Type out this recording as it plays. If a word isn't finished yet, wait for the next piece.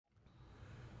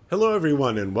Hello,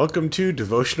 everyone, and welcome to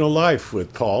Devotional Life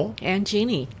with Paul and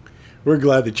Jeannie. We're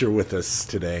glad that you're with us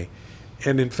today.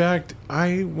 And in fact,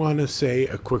 I want to say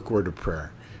a quick word of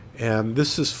prayer. And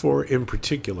this is for, in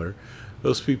particular,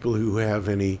 those people who have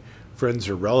any friends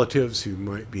or relatives who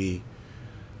might be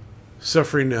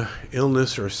suffering an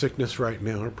illness or a sickness right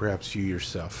now, or perhaps you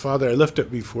yourself. Father, I lift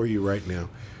up before you right now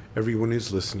everyone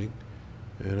who's listening.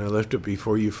 And I lift up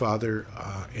before you, Father,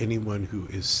 anyone who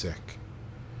is sick.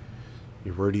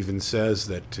 Your word even says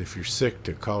that if you're sick,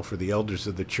 to call for the elders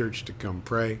of the church to come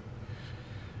pray.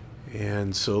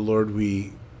 And so, Lord,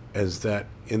 we, as that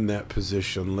in that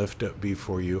position, lift up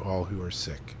before you all who are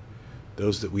sick,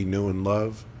 those that we know and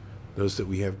love, those that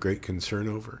we have great concern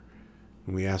over.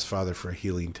 And we ask, Father, for a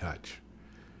healing touch.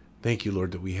 Thank you,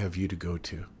 Lord, that we have you to go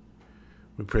to.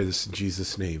 We pray this in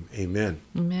Jesus' name. Amen.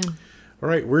 Amen. All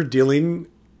right, we're dealing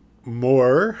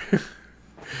more.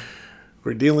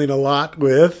 We're dealing a lot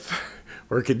with,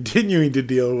 we're continuing to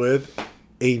deal with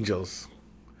angels.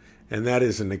 And that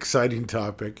is an exciting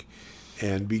topic.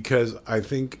 And because I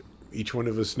think each one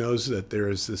of us knows that there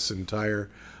is this entire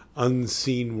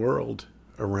unseen world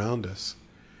around us,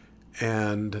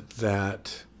 and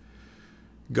that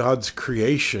God's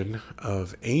creation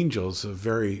of angels, a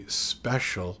very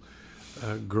special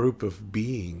group of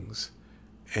beings,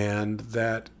 and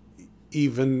that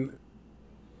even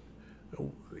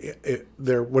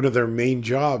one of their main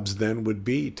jobs then would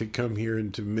be to come here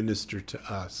and to minister to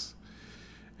us.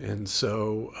 And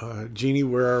so, Jeannie,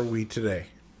 where are we today?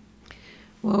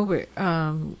 Well,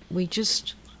 we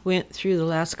just went through the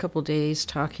last couple days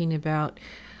talking about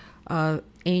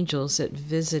angels that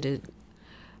visited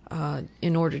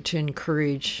in order to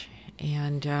encourage.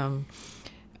 And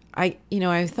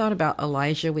I thought about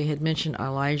Elijah. We had mentioned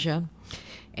Elijah,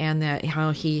 and that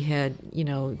how he had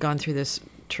gone through this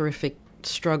terrific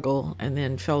struggle and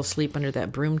then fell asleep under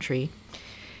that broom tree,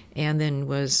 and then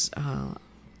was an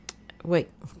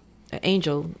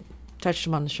angel touched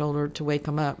him on the shoulder to wake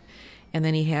him up, and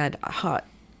then he had hot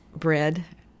bread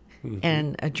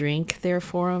and a drink there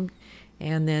for him,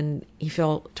 and then he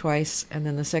fell twice, and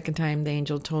then the second time the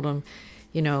angel told him,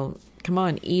 come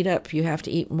on, eat up, you have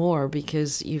to eat more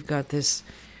because you've got this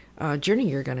journey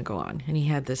you're going to go on. And he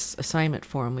had this assignment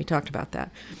for him. We talked about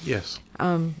that. Yes.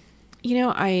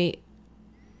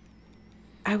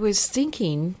 I was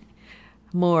thinking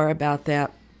more about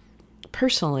that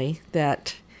personally,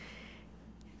 that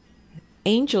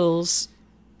angels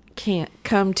can't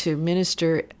come to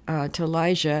minister to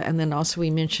Elijah, and then also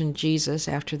we mentioned Jesus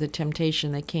after the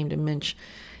temptation. They came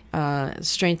to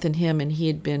strengthen him, and he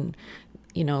had been,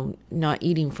 not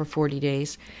eating for 40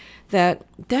 days. That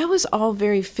was all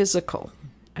very physical.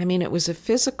 I mean, it was a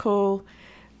physical.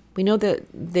 We know that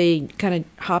they kind of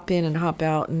hop in and hop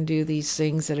out and do these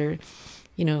things that are,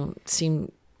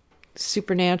 seem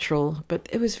supernatural, but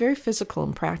it was very physical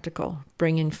and practical,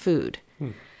 bringing food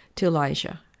to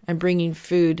Elijah and bringing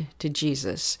food to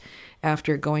Jesus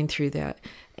after going through that.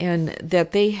 And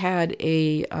that they had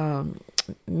a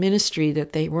ministry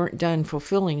that they weren't done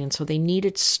fulfilling, and so they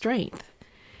needed strength.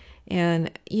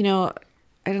 And,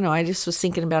 I don't know, I just was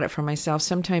thinking about it for myself.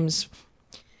 Sometimes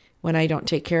when I don't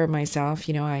take care of myself,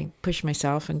 I push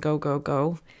myself and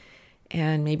go,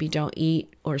 and maybe don't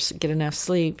eat or get enough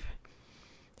sleep.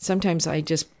 Sometimes I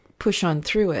just push on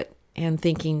through it and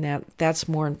thinking that that's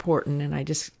more important, and I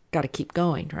just got to keep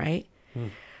going, right?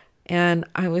 And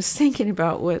I was thinking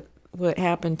about what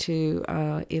happened to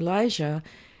Elijah,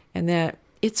 and that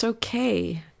it's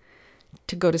okay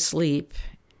to go to sleep,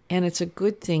 and it's a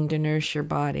good thing to nourish your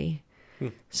body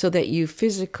so that you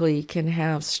physically can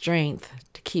have strength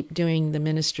to keep doing the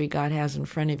ministry God has in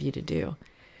front of you to do.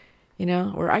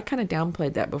 Or I kind of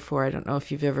downplayed that before. I don't know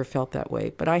if you've ever felt that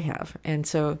way, but I have. And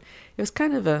so it was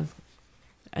kind of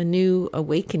a new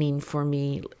awakening for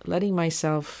me, letting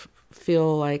myself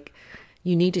feel like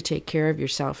you need to take care of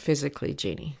yourself physically,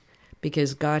 Jeannie,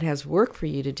 because God has work for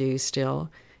you to do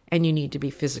still, and you need to be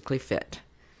physically fit.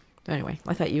 Anyway,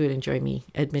 I thought you would enjoy me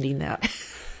admitting that.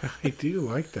 I do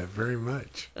like that very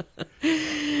much.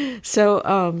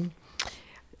 So,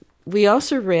 we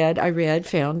also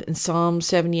found in Psalm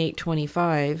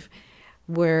 78:25,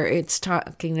 where it's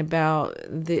talking about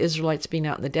the Israelites being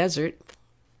out in the desert,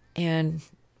 and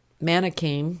manna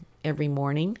came every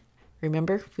morning.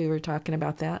 Remember, we were talking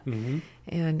about that,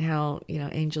 and how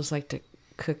angels like to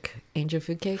cook angel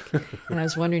food cake, and I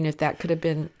was wondering if that could have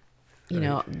been,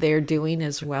 their doing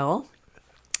as well.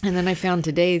 And then I found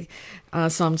today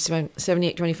Psalm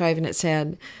 78:25, and it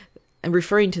said, and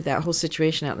referring to that whole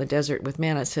situation out in the desert with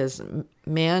manna, it says,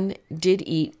 man did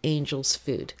eat angels'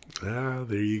 food. Ah,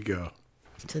 there you go.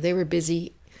 So they were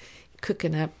busy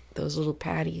cooking up those little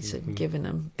patties and given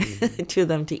them to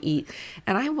them to eat.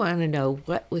 And I want to know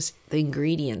what was the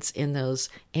ingredients in those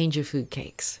angel food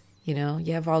cakes. You know,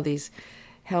 you have all these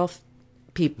health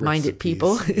minded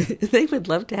people. They would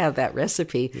love to have that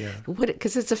recipe. Yeah.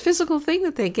 Because it's a physical thing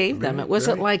that they gave them. Right, It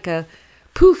wasn't right. like a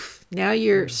poof, now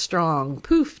you're strong.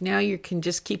 Poof, now you can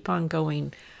just keep on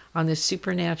going on this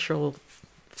supernatural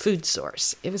food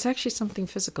source. It was actually something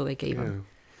physical they gave them.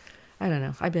 I don't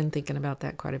know. I've been thinking about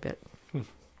that quite a bit.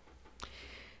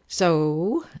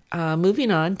 So,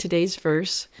 moving on, today's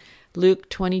verse, Luke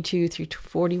 22 through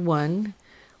 41,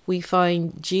 we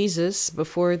find Jesus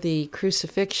before the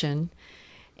crucifixion.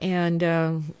 And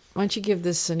why don't you give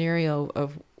this scenario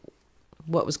of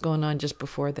what was going on just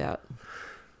before that?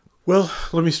 Well,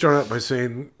 let me start out by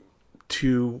saying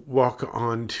to walk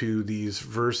onto these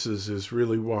verses is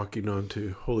really walking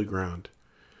onto holy ground.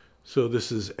 So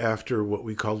this is after what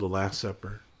we call the Last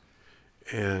Supper.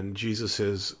 And Jesus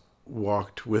has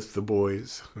walked with the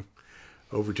boys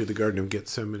over to the Garden of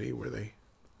Gethsemane, where they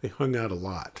hung out a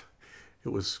lot. It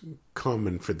was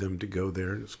common for them to go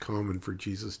there. It was common for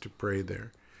Jesus to pray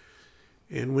there.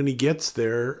 And when he gets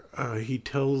there, he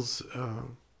tells a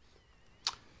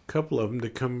couple of them to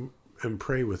come and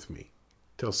pray with me.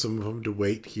 Tells some of them to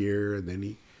wait here, and then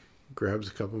he grabs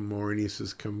a couple more and he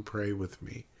says, come pray with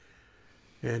me.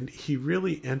 And he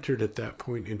really entered at that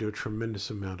point into a tremendous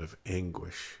amount of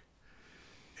anguish.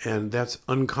 And that's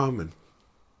uncommon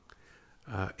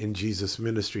in Jesus'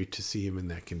 ministry to see him in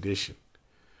that condition.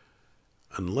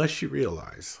 Unless you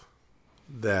realize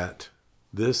that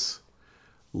this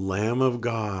Lamb of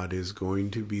God is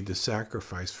going to be the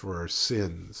sacrifice for our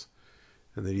sins,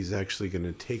 and that he's actually going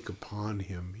to take upon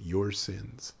him your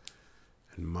sins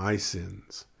and my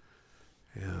sins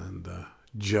and the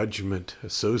judgment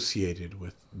associated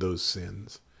with those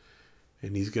sins.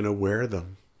 And he's going to wear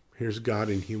them. Here's God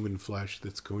in human flesh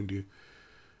that's going to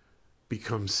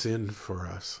become sin for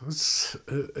us.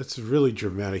 It's really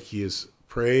dramatic. He is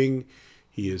praying.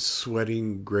 He is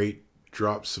sweating great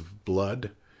drops of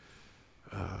blood.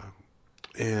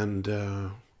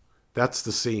 And that's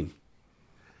the scene.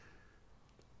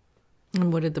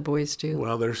 And what did the boys do?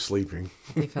 Well, they're sleeping.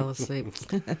 They fell asleep.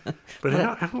 But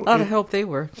a lot of help they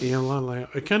were. Yeah, a lot of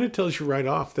help. It kind of tells you right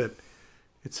off that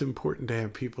it's important to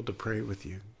have people to pray with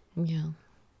you. Yeah.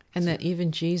 And that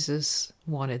even Jesus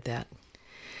wanted that.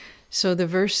 So the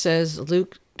verse says,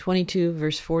 Luke 22,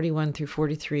 verse 41 through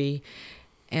 43,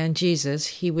 and Jesus,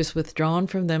 he was withdrawn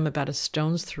from them about a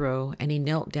stone's throw, and he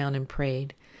knelt down and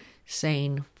prayed,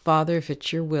 saying, Father, if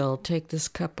it's your will, take this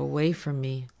cup away from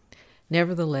me.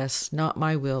 Nevertheless, not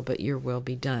my will, but your will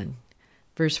be done.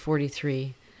 Verse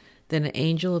 43, then an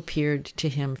angel appeared to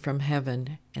him from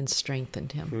heaven and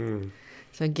strengthened him.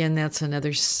 So again, that's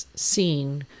another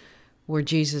scene where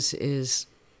Jesus is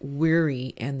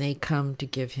weary and they come to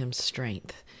give him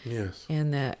strength. Yes.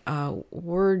 And that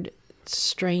word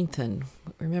strengthen,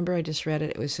 remember I just read it,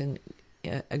 it was in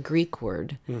a Greek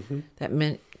word that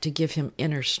meant to give him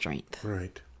inner strength.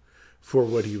 Right. For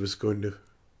what he was going to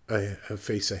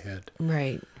face ahead.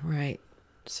 Right.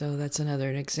 So that's an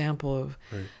example of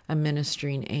a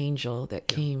ministering angel that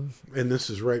came. And this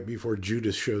is right before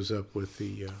Judas shows up with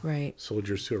the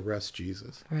soldiers to arrest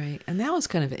Jesus. Right. And that was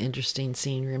kind of an interesting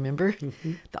scene, remember?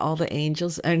 All the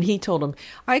angels. And he told them,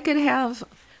 I could have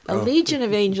a legion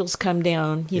of angels come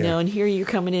down, you know, and here you're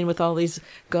coming in with all these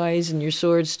guys and your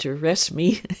swords to arrest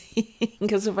me.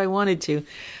 Because if I wanted to,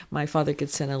 my father could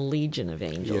send a legion of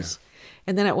angels. Yeah.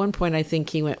 And then at one point, I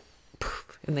think he went,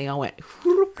 poof, and they all went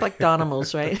whoop, like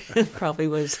animals, right? Probably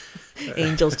was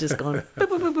angels just going, boop,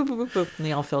 boop, boop, boop, boop, boop, and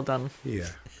they all fell down. Yeah.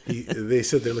 They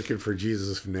said they're looking for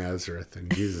Jesus of Nazareth,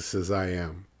 and Jesus says, I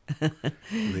am.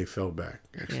 And they fell back,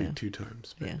 actually, 2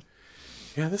 times. But,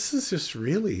 yeah, this is just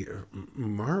really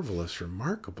marvelous,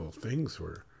 remarkable things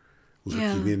we're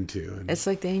looking into. And it's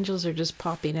like the angels are just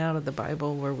popping out of the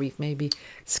Bible where we've maybe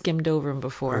skimmed over them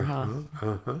before,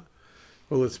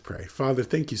 Well, let's pray. Father,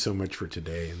 thank you so much for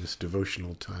today and this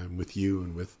devotional time with you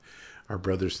and with our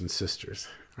brothers and sisters,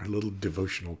 our little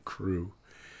devotional crew.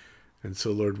 And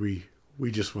so, Lord, we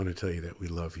just want to tell you that we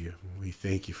love you. We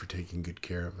thank you for taking good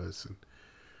care of us and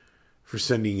for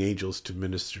sending angels to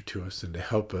minister to us and to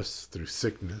help us through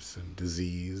sickness and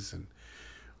disease and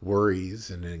worries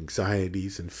and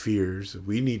anxieties and fears.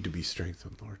 We need to be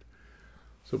strengthened, Lord.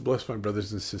 So bless my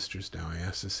brothers and sisters now. I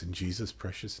ask this in Jesus'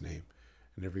 precious name.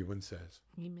 And everyone says,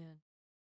 Amen.